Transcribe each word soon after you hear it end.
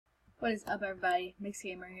What is up, everybody? Mixed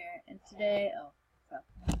Gamer here, and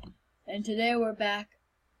today, we're back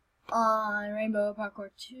on Rainbow Parkour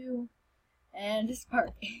 2, and this is part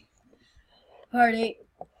 8.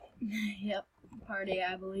 Yep, part 8,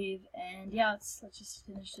 I believe. And yeah, let's just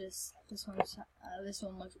finish this. This one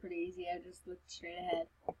looks pretty easy. I just looked straight ahead.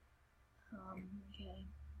 Okay,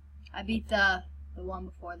 I beat the one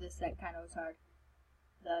before this that kind of was hard,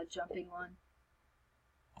 the jumping one.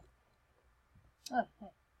 Oh, hey.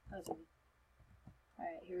 That was easy.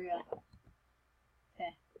 Alright, here we go.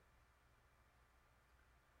 Okay.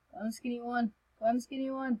 One skinny one. One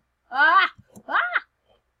skinny one. Ah! Ah!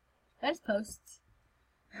 That's posts.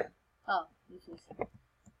 Oh, this is.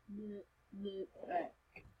 Alright.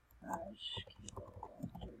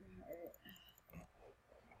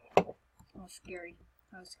 Oh, scary.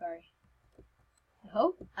 That was scary.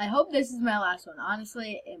 I hope this is my last one.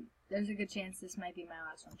 Honestly, there's a good chance this might be my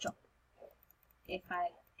last one. Jump. If I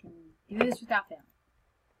can do this without failing.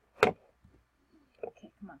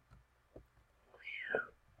 Okay, come on.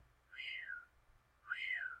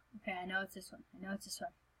 Okay, I know it's this one. Okay, that was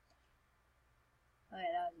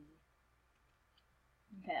easy.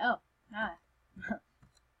 Okay, oh, ah.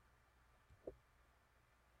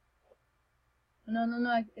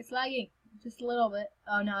 No, it's lagging. Just a little bit.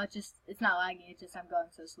 Oh no, it's not lagging, it's just I'm going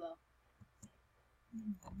so slow.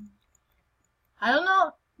 I don't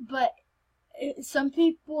know, but some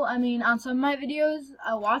people, I mean, on some of my videos,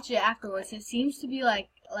 I watch it afterwards. It seems to be like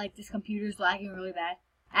this computer's lagging really bad.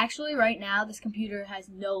 Actually, right now, this computer has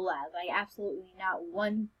no lag. Like, absolutely not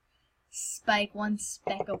one spike, one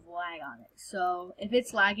speck of lag on it. So, if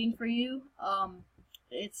it's lagging for you,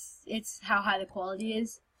 it's how high the quality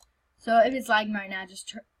is. So, if it's lagging right now,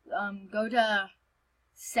 just go to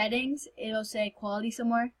settings. It'll say quality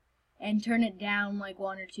somewhere, and turn it down like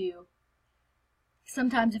 1 or 2.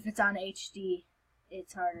 Sometimes if it's on HD,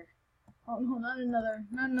 it's harder. Oh no, not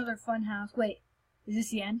another fun house. Wait, is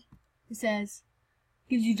this the end? It says,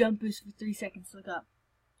 gives you jump boost for 3 seconds. Look up.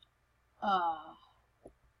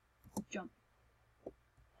 Jump.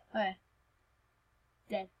 Okay.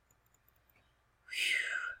 Dead.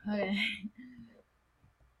 Whew. Okay.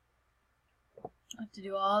 I have to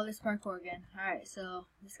do all this parkour again. Alright, so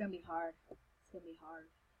this is gonna be hard.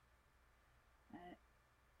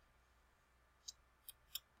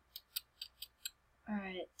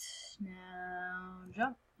 Alright, now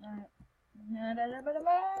jump. Alright. Am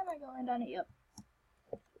I going down it? Yep.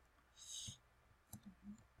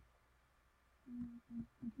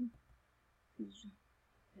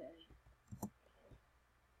 Okay.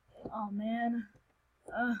 Oh man.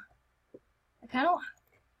 I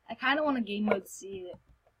kinda wanna game mode see it.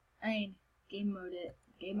 Game mode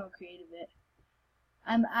creative it.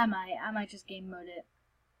 I might just game mode it.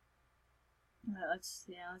 Let's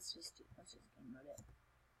just game mode it.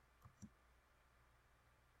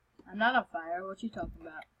 I'm not on fire. What you talking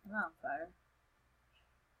about? I'm not on fire.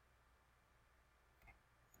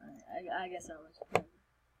 I guess I was.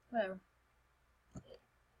 Whatever.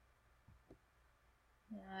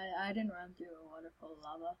 Yeah, I didn't run through a waterfall of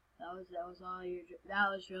lava. That was all your.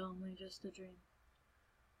 That was only just a dream.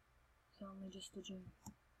 It's only just a dream.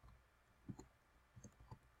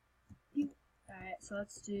 Alright, so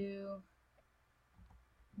let's do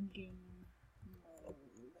game mode.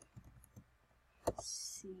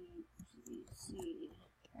 C.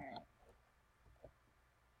 Alright.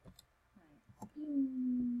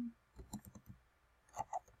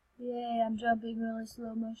 Yay, I'm jumping really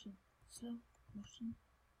slow motion.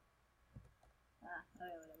 Ah,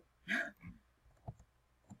 okay, whatever.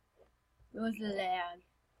 It was the lag.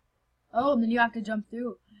 Oh, and then you have to jump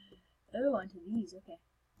through. Oh, onto these, okay.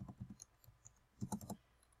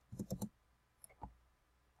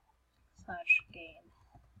 Slash game mode.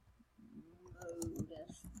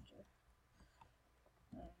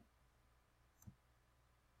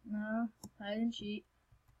 No, I didn't cheat.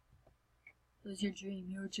 It was your dream.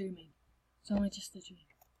 You were dreaming. It's only just a dream.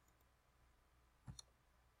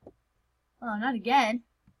 Oh, not again.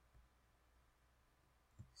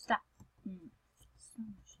 Stop.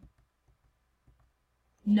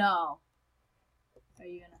 No. Are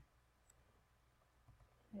you gonna?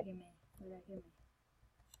 What did that give me?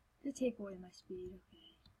 To take away my speed,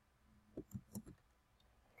 okay.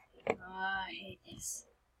 I hate this.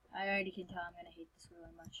 I already can tell I'm gonna hate this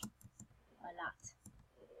really much. A lot.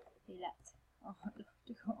 Oh, I have to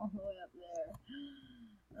go all the way up there.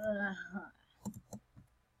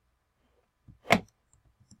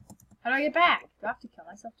 How do I get back? Do I have to kill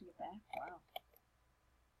myself to get back? Wow.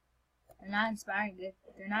 They're not inspiring.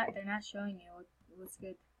 They're not showing you what's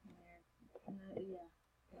good. Yeah.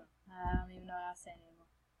 No, I don't even know what I was saying anymore.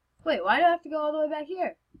 Wait, why do I have to go all the way back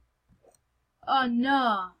here? Oh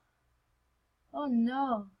no. Oh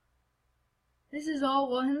no. This is all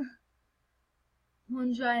one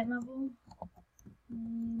giant level.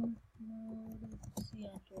 Mode C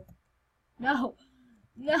enter. No.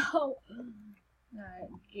 No.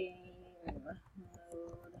 Alright, game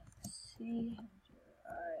mode C enter.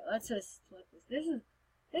 Alright, let's just flip this.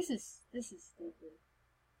 This is stupid.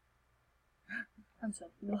 I'm so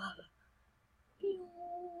lava.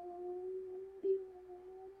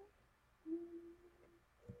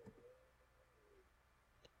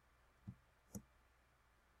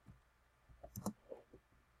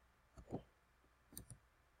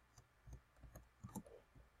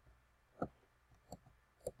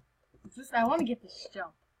 I want to get this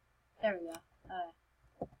jump. There we go. And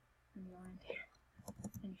land here.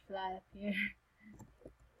 And fly up here.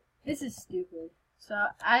 This is stupid. So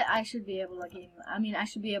I should be able to I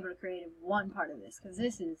should be able to create one part of this, because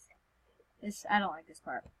this I don't like this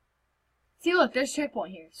part. See, look, there's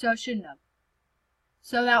checkpoint here, so it shouldn't have.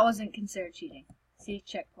 So that wasn't considered cheating. See,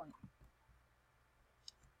 checkpoint.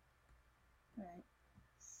 Alright.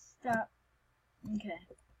 Stop. Okay.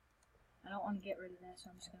 I don't want to get rid of that, so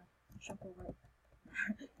I'm just gonna jump over it.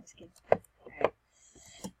 Just kidding.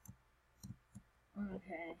 Alright.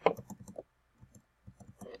 Okay.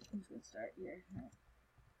 I'm just gonna start here. Right.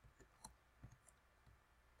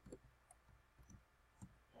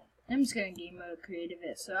 I'm just gonna game mode creative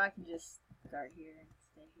it so I can just start here and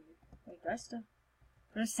stay here. Wait, do I still?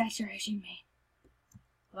 What does saturation mean?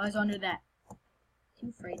 I was under that. Too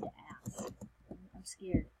afraid to ask. I'm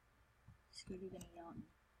scared. I'm scared you're gonna yell at me.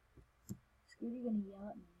 I'm scared you're gonna yell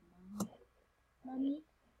at me, Mom. Mommy,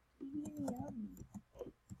 you're gonna yell at me.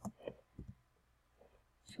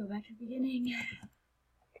 Let's go back to the beginning.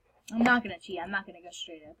 I'm not gonna cheat. I'm not gonna go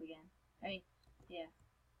straight up again. I mean, yeah.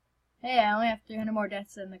 Hey, I only have 300 more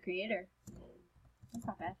deaths than the creator. That's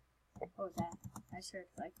not bad. What was that? I just heard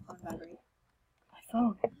like phone vibrate. My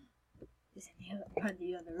phone is in the other part of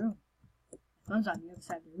the other room. My phone's on the other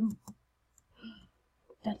side of the room.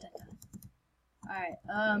 Dun, dun, dun. Alright,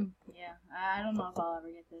 yeah. I don't know if I'll ever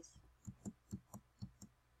get this.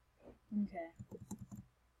 Okay.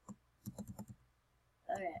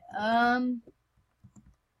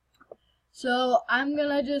 So I'm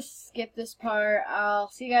gonna just skip this part. I'll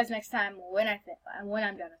see you guys next time when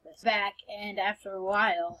I'm done with this. Back, and after a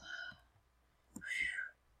while,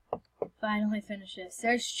 finally finish this.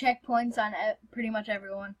 There's checkpoints on pretty much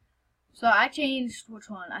everyone. So I changed which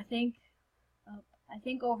one? I think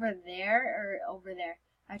over there or over there.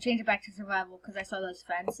 I changed it back to survival because I saw those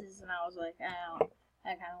fences and I was like, I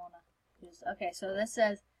kind of want to use. Okay, so this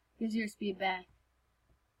says gives your speed back.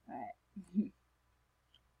 All right.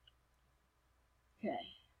 Okay.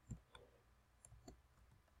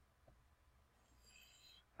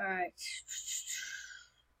 Alright.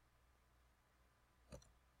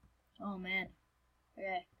 Oh man.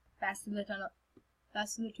 Okay. Fast to the tunnel.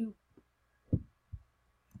 Fast to the tube.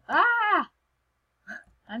 Ah!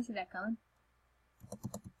 I didn't see that coming.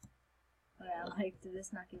 Okay, I'm like, did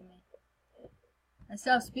this not give me? I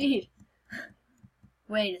still have speed.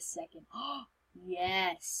 Wait a second. Oh,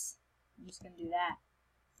 yes. I'm just gonna do that.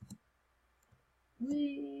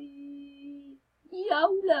 Wee!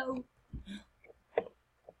 YOLO!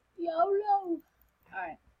 YOLO!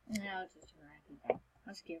 Alright, now it's just gonna keep going.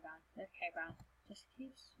 Let's keep on. Let's keep on. Just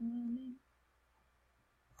keep swimming.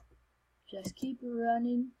 Just keep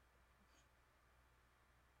running.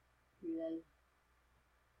 Lol.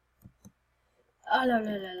 Oh, no, no,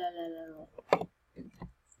 no, no, no, no.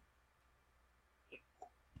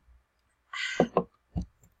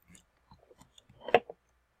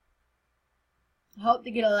 I hope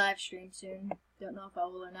to get a live stream soon. Don't know if I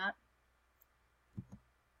will or not.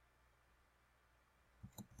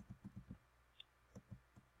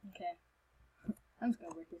 Okay. I'm just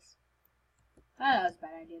gonna work this. Oh, that was a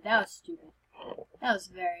bad idea. That was stupid. That was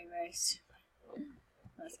very, very stupid.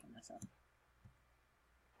 Let's kill myself.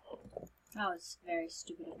 That was very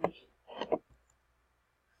stupid of me.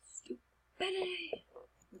 Stupidity!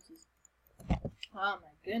 This is... Oh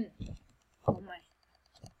my goodness. Oh my.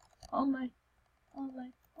 Oh my. Oh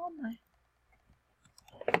my, oh my.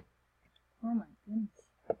 Oh my goodness.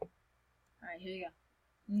 Alright, here you go.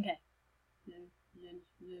 Okay.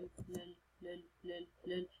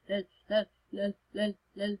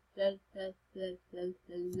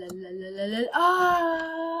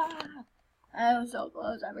 Ah! I was so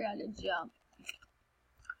close, I forgot to jump.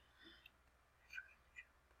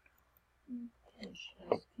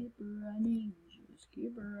 Just keep running. Just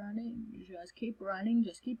keep running, just keep running,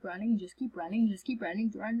 just keep running, just keep running, just keep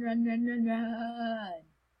running, run, run, run, run, run.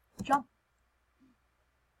 Jump.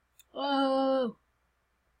 Oh.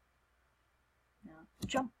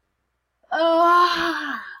 Jump.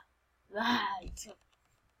 Ah! That.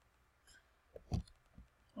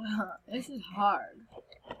 This is hard.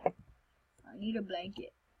 I need a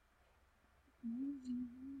blanket.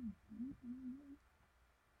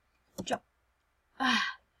 Jump.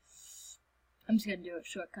 Ah. I'm just gonna do it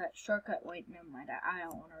shortcut. Shortcut. Wait, never mind. I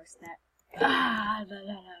don't want to risk that. Ah, la,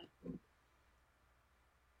 la, la.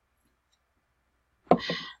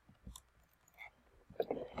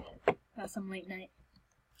 Got some late night.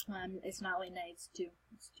 It's not late night. It's 2.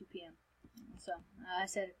 It's 2 p.m. So I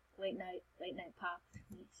said late night pop.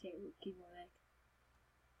 Let's see, keep going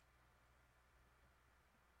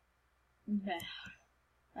back. Okay.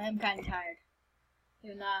 I am kind of tired.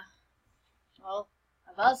 Well,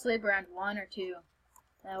 I fell asleep around 1 or 2.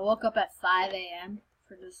 And I woke up at 5 a.m.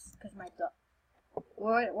 for this, because my dog,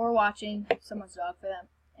 we're watching someone's dog for them.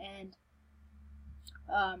 And,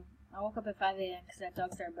 I woke up at 5 a.m. because that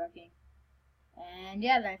dog started barking. And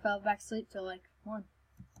yeah, then I fell back asleep till like 1.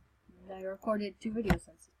 And I recorded 2 or 3 videos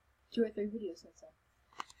since then.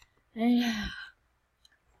 And yeah,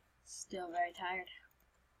 still very tired.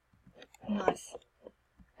 Nice.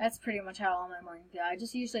 That's pretty much how all my mornings go. I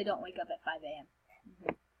just usually don't wake up at 5 a.m.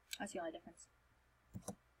 That's the only difference.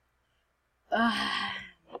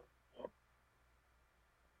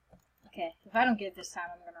 Okay, if I don't get it this time,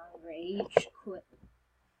 I'm gonna rage quit.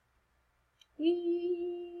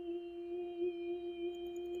 Whee!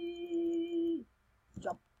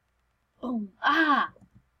 Jump. Boom. Ah!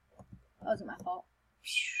 That wasn't my fault.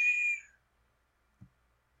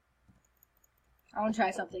 I want to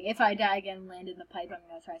try something. If I die again and land in the pipe, I'm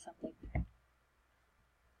going to try something.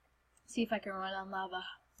 See if I can run on lava.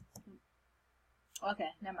 Okay,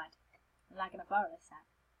 never mind. I'm not going to follow this time.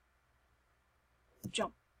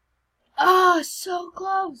 Jump. Oh, so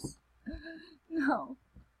close. No.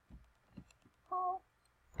 Oh.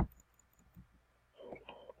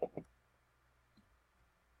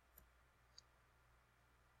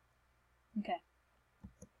 Okay.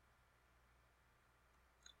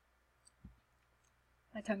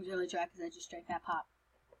 My tongue's really dry because I just drank that pop.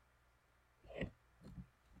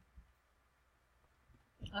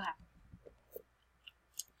 Okay.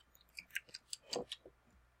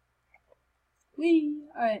 Whee!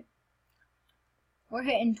 Alright. We're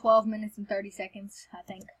hitting 12 minutes and 30 seconds, I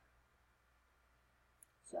think.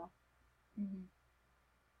 So.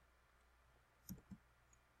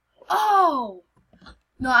 Oh!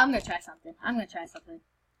 No, I'm gonna try something. I'm gonna replace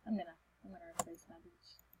my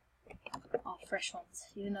boots. Oh, fresh ones.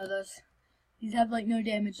 Even though these have like no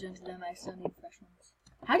damage done to them, I still need fresh ones.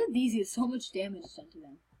 How did these get so much damage done to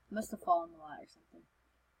them? Must have fallen a lot or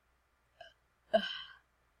something.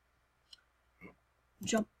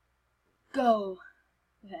 Jump. Go.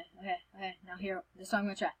 Okay. Now here, this one I'm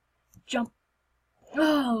gonna try. Jump.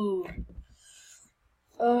 Oh.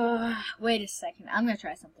 Wait a second. I'm gonna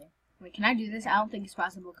try something. Wait, can I do this? I don't think it's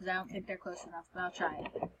possible because I don't think they're close enough, but I'll try it.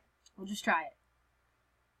 We'll just try it.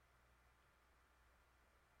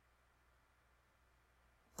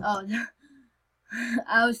 Oh, no.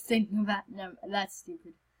 I was thinking about, no, that's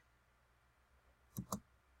stupid.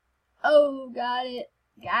 Oh, got it.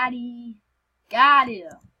 Got it. Alright,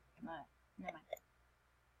 never mind.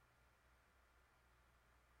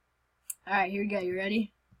 Alright, here we go. You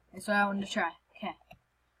ready? That's what I wanted to try. Okay.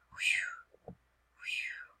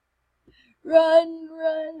 Run.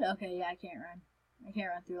 Okay, yeah, I can't run. I can't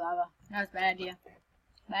run through lava. That was a bad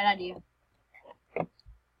idea.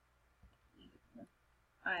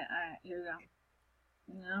 Alright, here we go.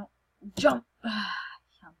 Now, jump.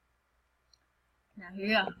 Now, here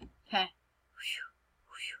we go. Okay.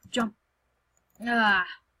 Jump. Alright.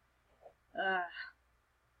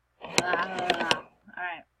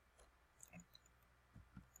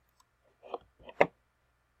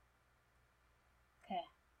 Okay.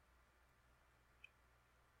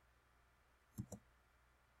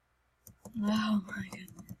 Oh my goodness.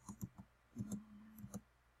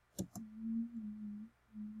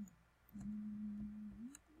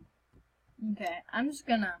 Okay, I'm just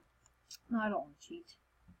gonna... No, I don't want to cheat.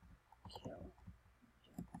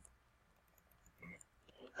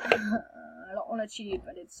 I don't want to cheat,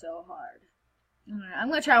 but it's so hard. Alright, I'm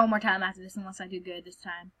gonna try one more time after this, unless I do good this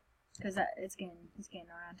time, because it's getting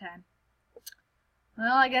around time.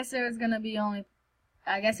 Well, I guess there's gonna be at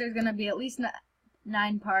least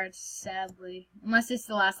 9 parts, sadly, unless it's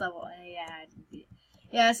the last level.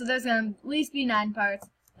 Yeah. So there's gonna at least be 9 parts.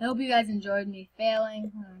 I hope you guys enjoyed me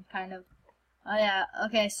failing, kind of. Oh yeah.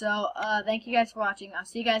 Okay. So thank you guys for watching. I'll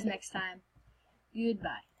see you guys next time.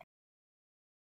 Goodbye.